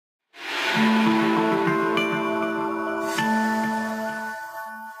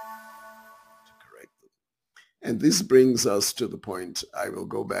And this brings us to the point, I will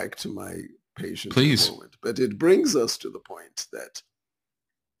go back to my patient Please. in a moment, but it brings us to the point that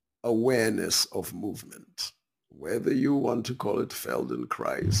awareness of movement, whether you want to call it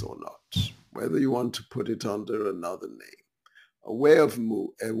Feldenkrais or not, whether you want to put it under another name,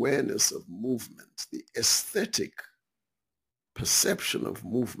 awareness of movement, the aesthetic perception of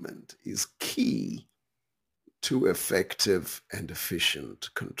movement is key to effective and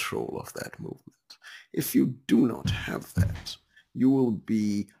efficient control of that movement. If you do not have that, you will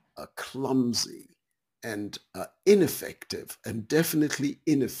be clumsy and ineffective and definitely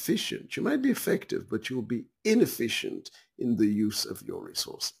inefficient. You might be effective, but you'll be inefficient in the use of your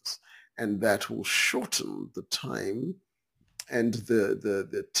resources. And that will shorten the time and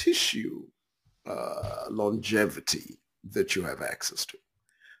the tissue longevity that you have access to.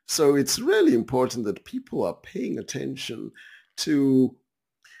 So it's really important that people are paying attention to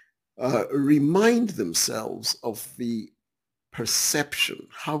remind themselves of the perception,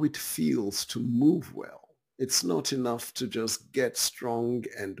 how it feels to move well. It's not enough to just get strong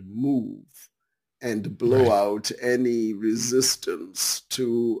and move and blow out any resistance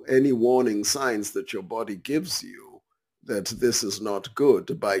to any warning signs that your body gives you that this is not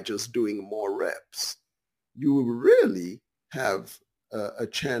good by just doing more reps. You really have a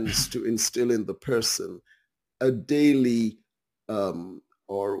chance to instill in the person a daily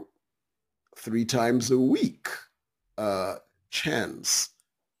or 3 times a week chance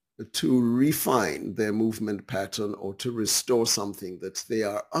to refine their movement pattern or to restore something that they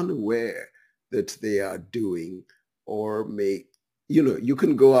are unaware that they are doing, or you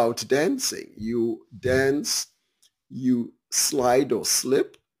can go out dancing. You dance, you slide or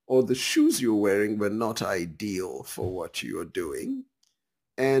slip, or the shoes you're wearing were not ideal for what you're doing.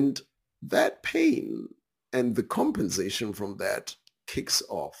 And that pain and the compensation from that kicks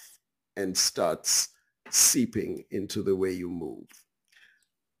off and starts seeping into the way you move.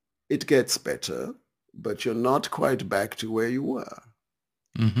 It gets better, but you're not quite back to where you were.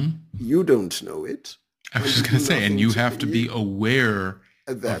 Mm-hmm. You don't know it. I was just going to say, and you have to be aware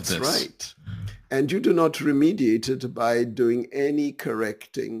of this. That's right. And you do not remediate it by doing any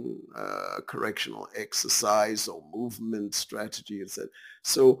correctional exercise or movement strategy, etc.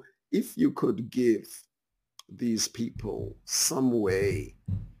 So if you could give these people some way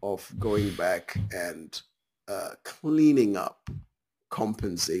of going back and cleaning up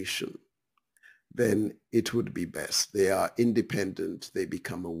compensation, then it would be best. They are independent. They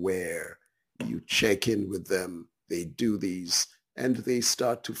become aware. You check in with them. They do these, and they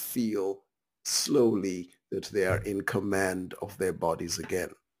start to feel slowly that they are in command of their bodies again.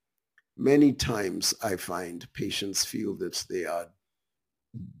 Many times I find patients feel that they are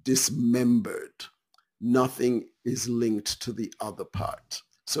dismembered. Nothing is linked to the other part.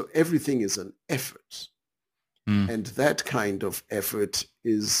 So everything is an effort. And that kind of effort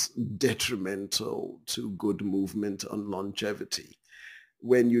is detrimental to good movement and longevity.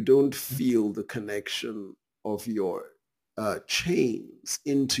 When you don't feel the connection of your chains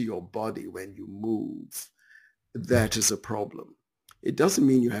into your body when you move, that is a problem. It doesn't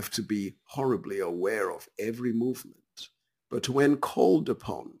mean you have to be horribly aware of every movement, but when called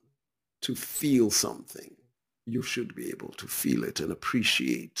upon to feel something, you should be able to feel it and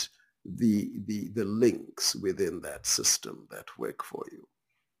appreciate the links within that system that work for you.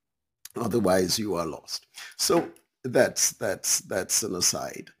 Otherwise, you are lost. So that's an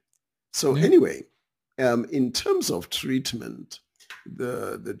aside. So anyway, in terms of treatment,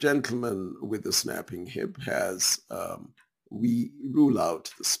 the gentleman with the snapping hip has, we rule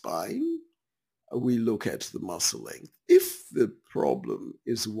out the spine. We look at the muscle length. If the problem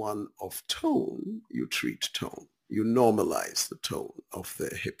is one of tone, you treat tone. You normalize the tone of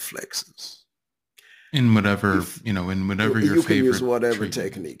the hip flexors. In whatever, in whatever your favorite. You can use whatever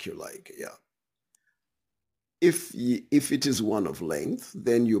technique you like, yeah. If it is one of length,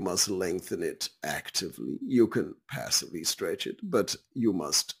 then you must lengthen it actively. You can passively stretch it, but you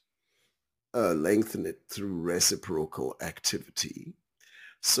must lengthen it through reciprocal activity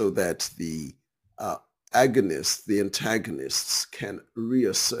so that the agonists, the antagonists, can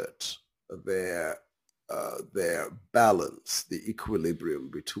reassert their balance, the equilibrium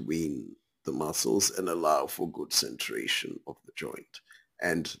between the muscles, and allow for good centration of the joint,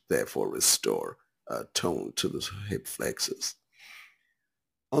 and therefore restore tone to the hip flexors.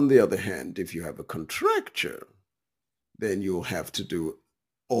 On the other hand, if you have a contracture, then you'll have to do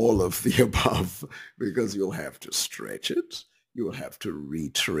all of the above, because you'll have to stretch it, you'll have to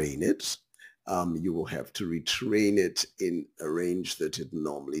retrain it, you will have to retrain it in a range that it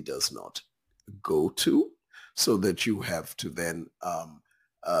normally does not go to, so that you have to then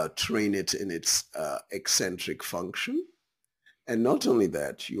train it in its eccentric function. And not only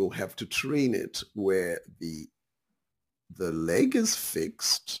that, you'll have to train it where the leg is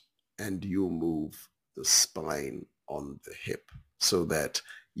fixed and you move the spine on the hip so that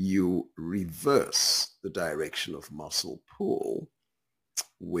you reverse the direction of muscle pull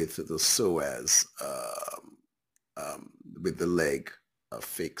with the psoas, with the leg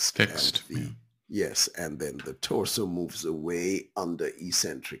fixed. And yes, and then the torso moves away under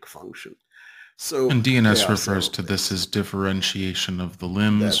eccentric function. So, and DNS refers to this as differentiation of the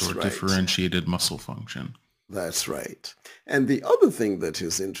limbs or differentiated muscle function. That's right. And the other thing that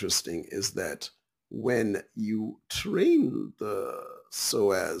is interesting is that when you train the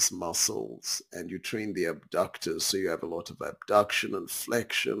psoas muscles and you train the abductors, so you have a lot of abduction and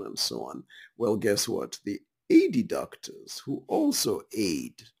flexion and so on, well, guess what? The adductors, who also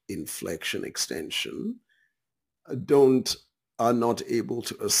aid in flexion extension, are not able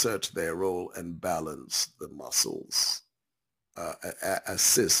to assert their role and balance the muscles,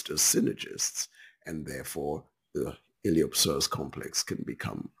 assist as synergists, and therefore the iliopsoas complex can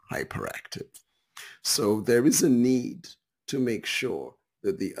become hyperactive. So there is a need to make sure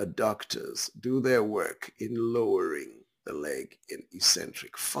that the adductors do their work in lowering the leg in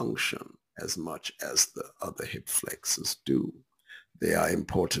eccentric function as much as the other hip flexors do. They are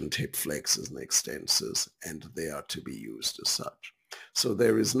important hip flexors and extensors, and they are to be used as such. So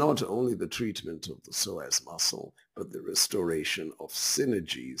there is not only the treatment of the psoas muscle, but the restoration of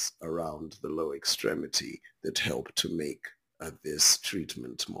synergies around the lower extremity that help to make this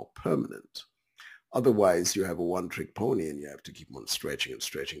treatment more permanent. Otherwise, you have a one-trick pony and you have to keep on stretching and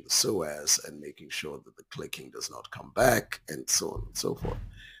stretching the psoas and making sure that the clicking does not come back and so on and so forth.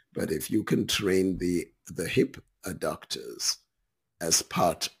 But if you can train the hip adductors as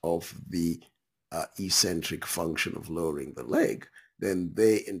part of the eccentric function of lowering the leg, then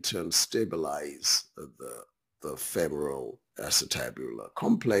they in turn stabilize the femoral acetabular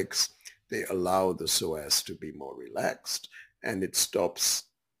complex. They allow the psoas to be more relaxed, and it stops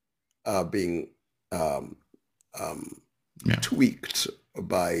being tweaked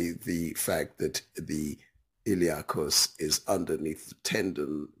by the fact that the iliacus is underneath the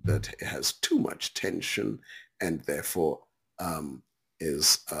tendon that has too much tension and therefore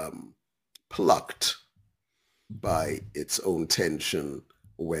is plucked by its own tension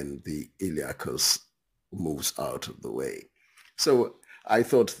when the iliacus moves out of the way. So I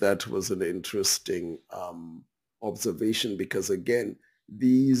thought that was an interesting observation because, again,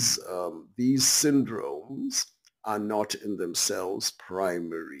 these syndromes are not in themselves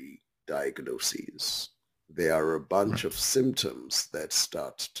primary diagnoses. They are a bunch of symptoms that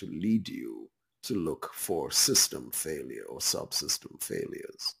start to lead you to look for system failure or subsystem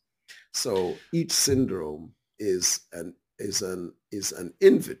failures. So each syndrome is an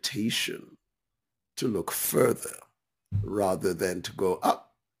invitation to look further rather than to go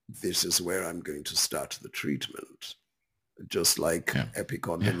up. This is where I'm going to start the treatment. Just like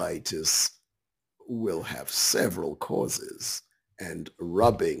epicondylitis will have several causes, and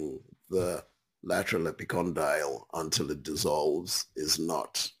rubbing the lateral epicondyle until it dissolves is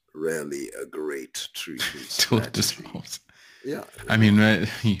not really a great treatment strategy. Yeah. I mean,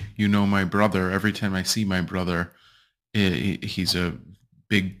 you know, my brother, every time I see my brother, he's a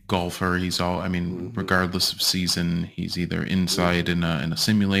big golfer. He's regardless of season, he's either inside in a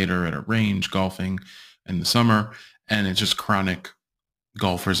simulator at a range golfing in the summer, and it's just chronic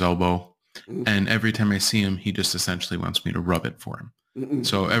golfer's elbow. And every time I see him, he just essentially wants me to rub it for him.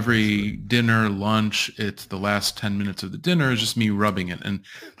 So every dinner, lunch, it's the last 10 minutes of the dinner is just me rubbing it. And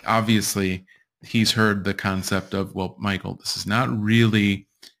obviously he's heard the concept of, well, Michael, this is not really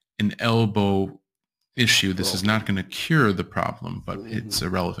an elbow issue. This is not going to cure the problem, but it's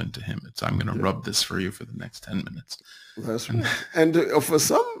irrelevant to him. I'm going to rub this for you for the next 10 minutes. That's right. And for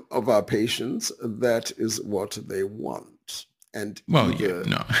some of our patients, that is what they want. And so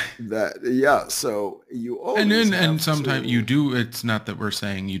you always and sometimes you do. It's not that we're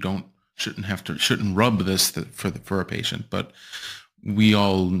saying you shouldn't rub this for a patient, but we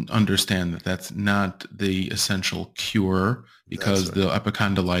all understand that that's not the essential cure, because the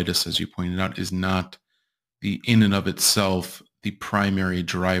epicondylitis, as you pointed out, is not in and of itself the primary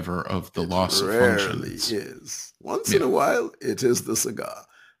driver of the loss of function. It rarely is. Once in a while, it is the cigar,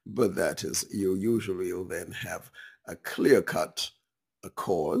 but that is, you'll then have a clear-cut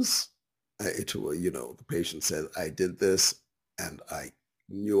cause. The patient says, I did this and I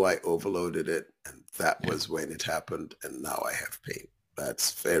knew I overloaded it, and that was when it happened, and now I have pain.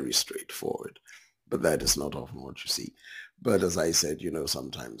 That's very straightforward, but that is not often what you see. But as I said,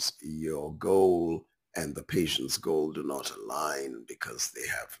 sometimes your goal and the patient's goal do not align because they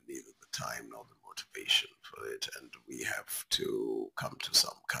have neither the time nor the motivation for it, and we have to come to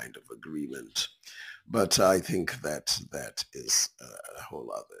some kind of agreement. But I think that is a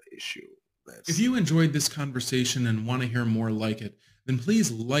whole other issue. If you enjoyed this conversation and want to hear more like it, then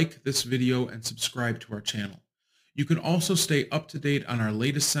please like this video and subscribe to our channel. You can also stay up to date on our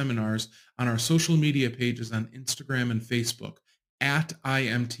latest seminars on our social media pages on Instagram and Facebook at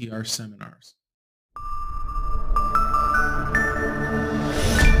IMTR Seminars.